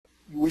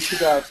should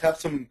have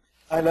some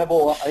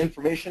high-level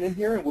information in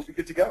here, and we'll be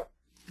good to go.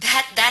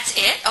 That's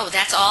it? Oh,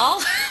 that's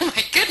all? Oh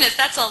my goodness,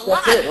 that's a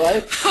lot. That's it,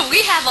 right?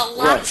 We have a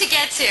lot to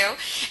get to.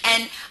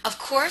 And of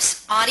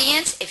course,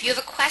 audience, if you have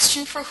a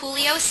question for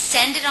Julio,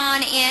 send it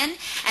on in,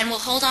 and we'll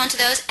hold on to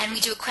those, and we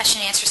do a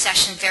question and answer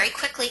session very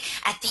quickly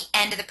at the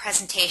end of the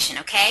presentation,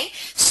 okay?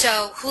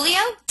 So, Julio,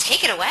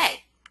 take it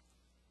away.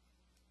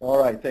 All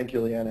right, thank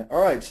you, Leanna.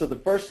 All right, so the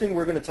first thing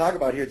we're going to talk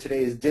about here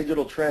today is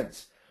digital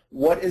trends.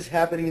 What is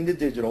happening in the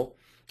digital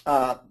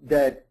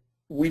that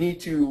we need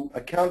to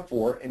account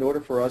for in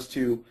order for us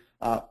to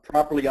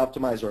properly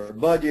optimize our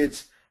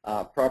budgets,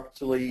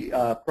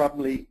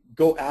 properly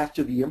go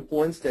after the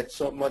influence that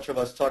so much of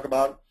us talk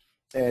about,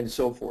 and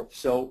so forth.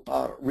 So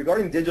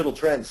regarding digital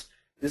trends,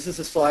 this is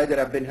a slide that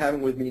I've been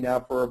having with me now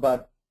for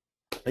about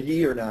a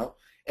year now,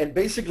 and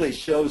basically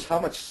shows how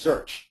much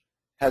search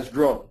has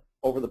grown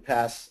over the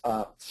past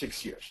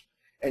 6 years.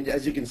 And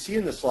as you can see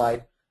in the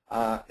slide,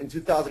 in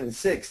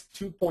 2006,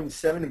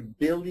 2.7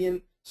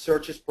 billion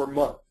searches per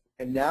month.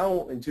 And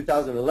now in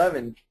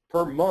 2011,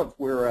 per month,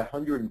 we're at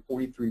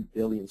 143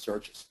 billion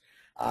searches.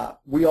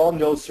 We all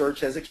know search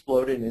has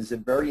exploded and is a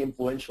very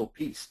influential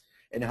piece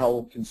in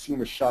how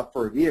consumers shop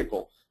for a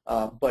vehicle,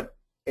 but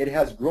it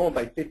has grown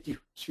by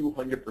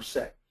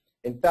 5,200%.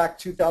 In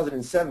fact,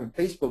 2007,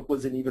 Facebook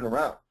wasn't even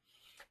around.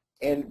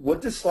 And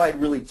what this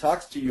slide really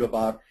talks to you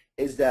about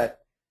is that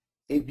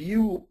if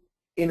you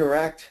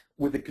interact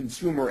with a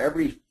consumer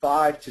every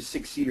 5 to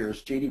 6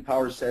 years, J.D.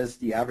 Power says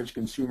the average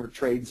consumer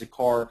trades a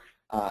car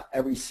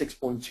every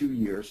 6.2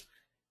 years,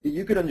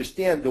 you could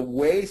understand the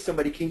way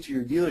somebody came to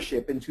your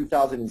dealership in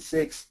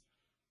 2006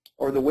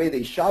 or the way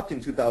they shopped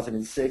in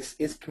 2006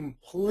 is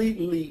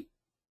completely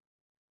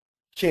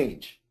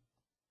changed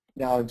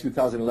now in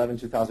 2011,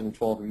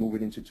 2012, and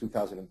moving into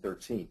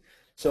 2013.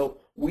 So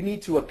we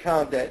need to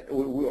account that,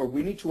 or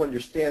we need to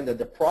understand that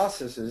the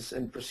processes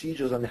and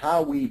procedures on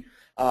how we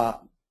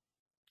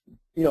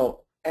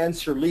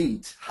answer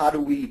leads, how do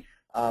we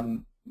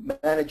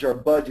manage our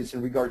budgets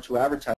in regard to advertising,